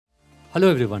Hello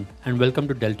everyone and welcome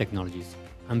to Dell Technologies.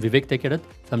 I'm Vivek Tekerath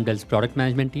from Dell's product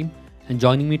management team, and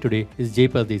joining me today is Jay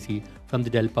Pardesi from the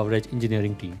Dell PowerEdge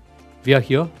engineering team. We are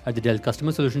here at the Dell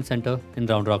Customer Solutions Center in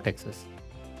Round Rock, Texas.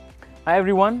 Hi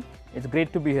everyone, it's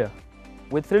great to be here.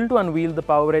 We're thrilled to unveil the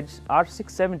PowerEdge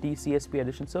R670 CSP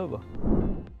edition server.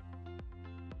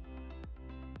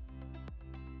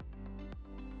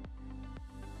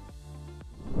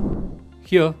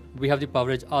 Here we have the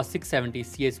PowerEdge R670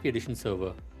 CSP edition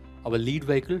server, our lead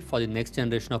vehicle for the next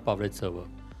generation of PowerEdge server.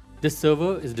 This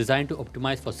server is designed to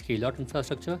optimize for scale-out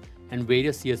infrastructure and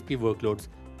various CSP workloads,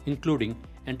 including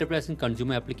enterprise and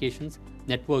consumer applications,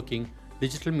 networking,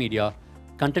 digital media,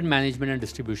 content management and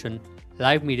distribution,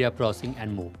 live media processing,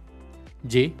 and more.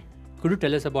 Jay, could you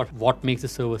tell us about what makes the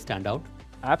server stand out?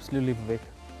 Absolutely, Vivek.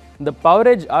 The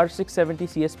PowerEdge R670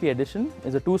 CSP edition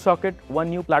is a two-socket,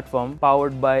 one-U platform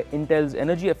powered by Intel's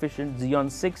energy-efficient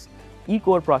Xeon 6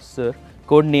 E-core processor,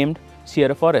 codenamed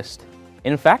Sierra Forest.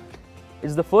 In fact,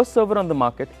 it's the first server on the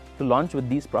market to launch with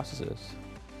these processors.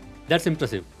 That's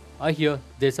impressive. I hear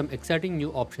there's some exciting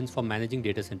new options for managing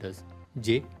data centers.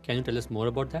 Jay, can you tell us more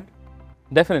about that?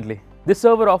 Definitely. This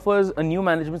server offers a new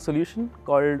management solution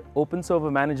called Open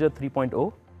Server Manager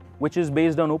 3.0, which is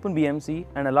based on OpenBMC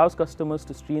and allows customers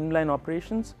to streamline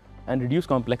operations and reduce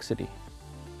complexity.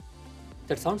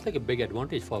 That sounds like a big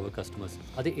advantage for our customers.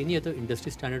 Are there any other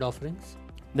industry standard offerings?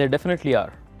 There definitely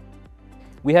are.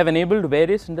 We have enabled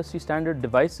various industry standard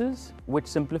devices, which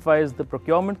simplifies the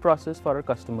procurement process for our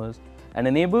customers and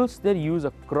enables their use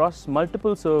across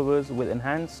multiple servers with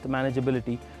enhanced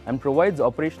manageability and provides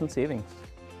operational savings.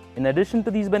 In addition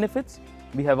to these benefits,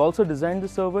 we have also designed the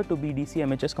server to be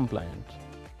DC-MHS compliant.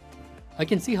 I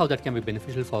can see how that can be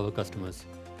beneficial for our customers.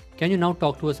 Can you now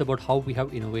talk to us about how we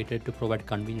have innovated to provide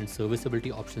convenient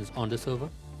serviceability options on the server?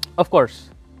 Of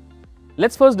course.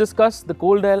 Let's first discuss the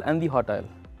cold aisle and the hot aisle.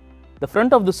 The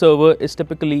front of the server is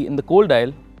typically in the cold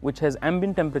aisle, which has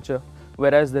ambient temperature,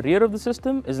 whereas the rear of the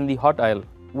system is in the hot aisle,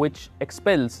 which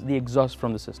expels the exhaust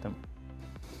from the system.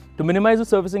 To minimize the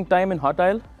servicing time in hot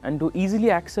aisle and to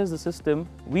easily access the system,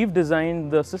 we've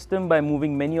designed the system by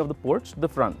moving many of the ports to the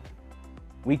front.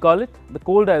 We call it the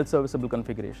cold aisle serviceable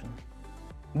configuration.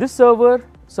 This server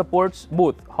supports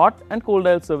both hot and cold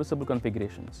aisle serviceable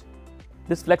configurations.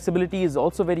 This flexibility is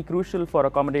also very crucial for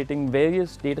accommodating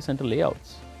various data center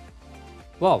layouts.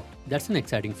 Wow, that's an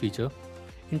exciting feature.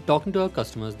 In talking to our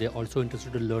customers, they're also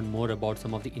interested to learn more about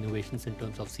some of the innovations in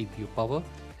terms of CPU power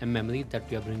and memory that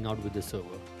we are bringing out with the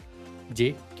server.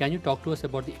 Jay, can you talk to us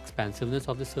about the expansiveness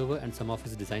of the server and some of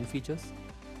its design features?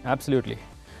 Absolutely.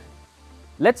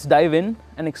 Let's dive in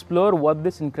and explore what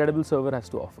this incredible server has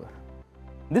to offer.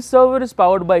 This server is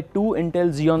powered by two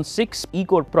Intel Xeon 6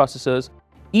 E-core processors,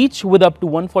 each with up to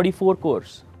 144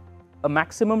 cores, a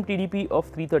maximum TDP of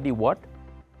 330 watt,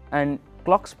 and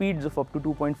clock speeds of up to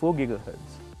 2.4 GHz.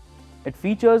 It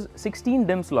features 16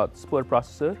 DIMM slots per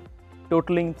processor,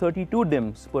 totaling 32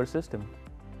 DIMMs per system.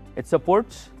 It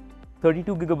supports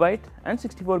 32 GB and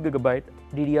 64 GB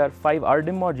DDR5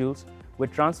 RDIMM modules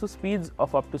with transfer speeds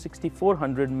of up to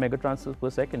 6400 megatransfers per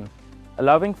second,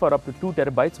 allowing for up to 2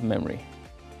 TB of memory.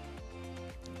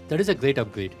 That is a great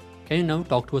upgrade. Can you now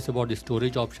talk to us about the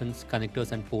storage options,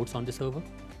 connectors, and ports on the server?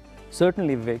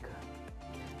 Certainly, Vivek.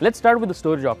 Let's start with the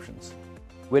storage options.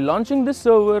 We're launching this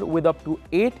server with up to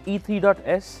 8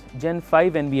 E3.S Gen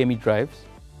 5 NVMe drives.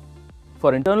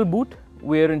 For internal boot,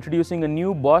 we're introducing a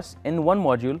new BOSS N1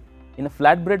 module in a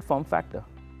flatbread form factor.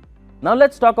 Now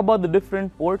let's talk about the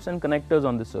different ports and connectors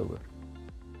on the server.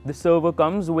 This server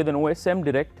comes with an OSM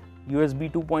Direct USB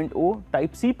 2.0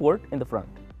 Type-C port in the front.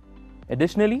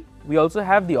 Additionally, we also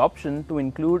have the option to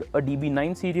include a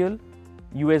DB9 serial,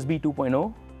 USB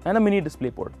 2.0, and a mini display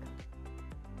port.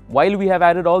 While we have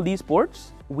added all these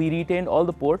ports, we retained all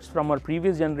the ports from our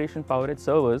previous generation PowerEdge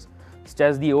servers, such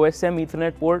as the OSM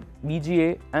Ethernet port,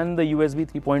 VGA, and the USB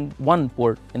 3.1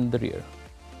 port in the rear.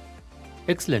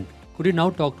 Excellent. Could you now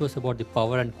talk to us about the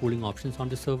power and cooling options on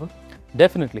the server?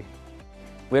 Definitely.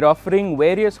 We're offering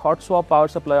various hot swap power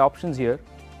supply options here,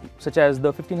 such as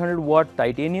the 1500 watt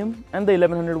titanium and the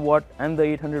 1100 watt and the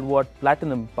 800 watt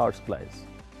platinum power supplies.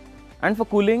 And for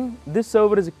cooling, this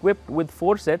server is equipped with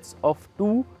 4 sets of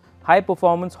 2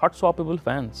 high-performance hot swappable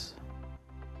fans.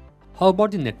 How about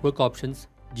the network options,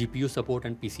 GPU support,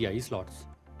 and PCIe slots?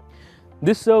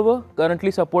 This server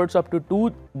currently supports up to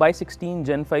 2x16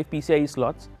 Gen 5 PCIe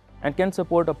slots and can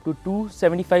support up to 2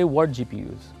 75 watt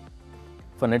GPUs.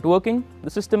 For networking,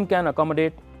 the system can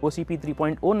accommodate OCP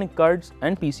 3.0 NIC cards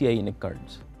and PCIe NIC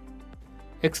cards.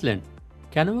 Excellent.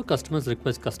 Can our customers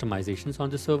request customizations on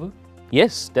the server?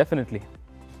 Yes, definitely.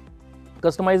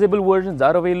 Customizable versions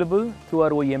are available through our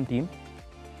OEM team.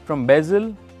 From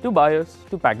bezel to BIOS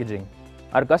to packaging,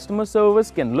 our customer servers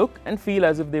can look and feel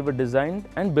as if they were designed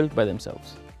and built by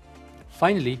themselves.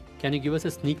 Finally, can you give us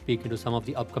a sneak peek into some of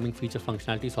the upcoming feature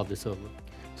functionalities of the server?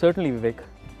 Certainly, Vivek.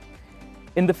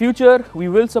 In the future, we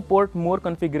will support more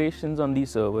configurations on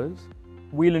these servers.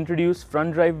 We'll introduce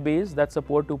front drive bays that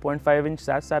support 2.5-inch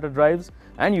SAS SATA drives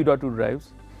and U.2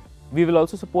 drives. We will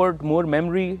also support more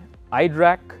memory,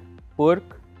 iDRAC, PERC,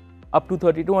 up to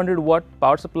 3200 watt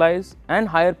power supplies and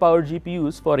higher power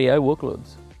GPUs for AI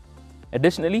workloads.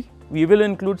 Additionally, we will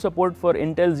include support for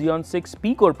Intel Xeon 6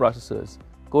 P-core processors,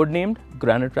 codenamed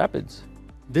Granite Rapids.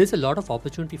 There's a lot of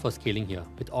opportunity for scaling here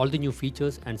with all the new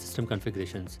features and system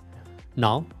configurations.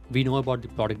 Now, we know about the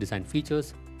product design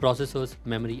features, processors,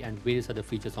 memory, and various other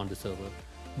features on the server.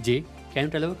 Jay, can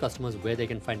you tell our customers where they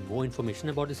can find more information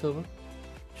about the server?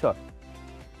 Sure.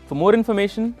 For more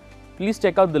information, please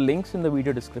check out the links in the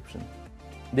video description.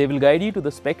 They will guide you to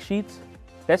the spec sheets,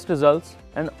 test results,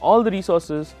 and all the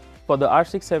resources for the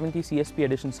R670 CSP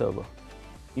Edition server.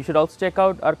 You should also check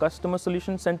out our Customer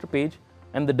Solutions Center page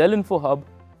and the Dell Info Hub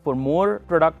for more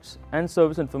products and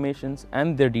service informations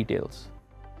and their details.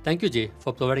 Thank you, Jay,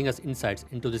 for providing us insights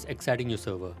into this exciting new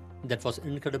server. That was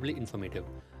incredibly informative.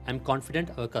 I'm confident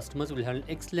our customers will have an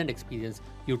excellent experience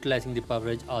utilizing the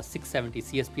PowerEdge R670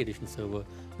 CSP Edition server,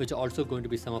 which are also going to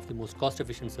be some of the most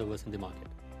cost-efficient servers in the market.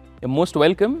 You're most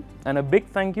welcome, and a big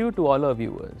thank you to all our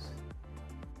viewers.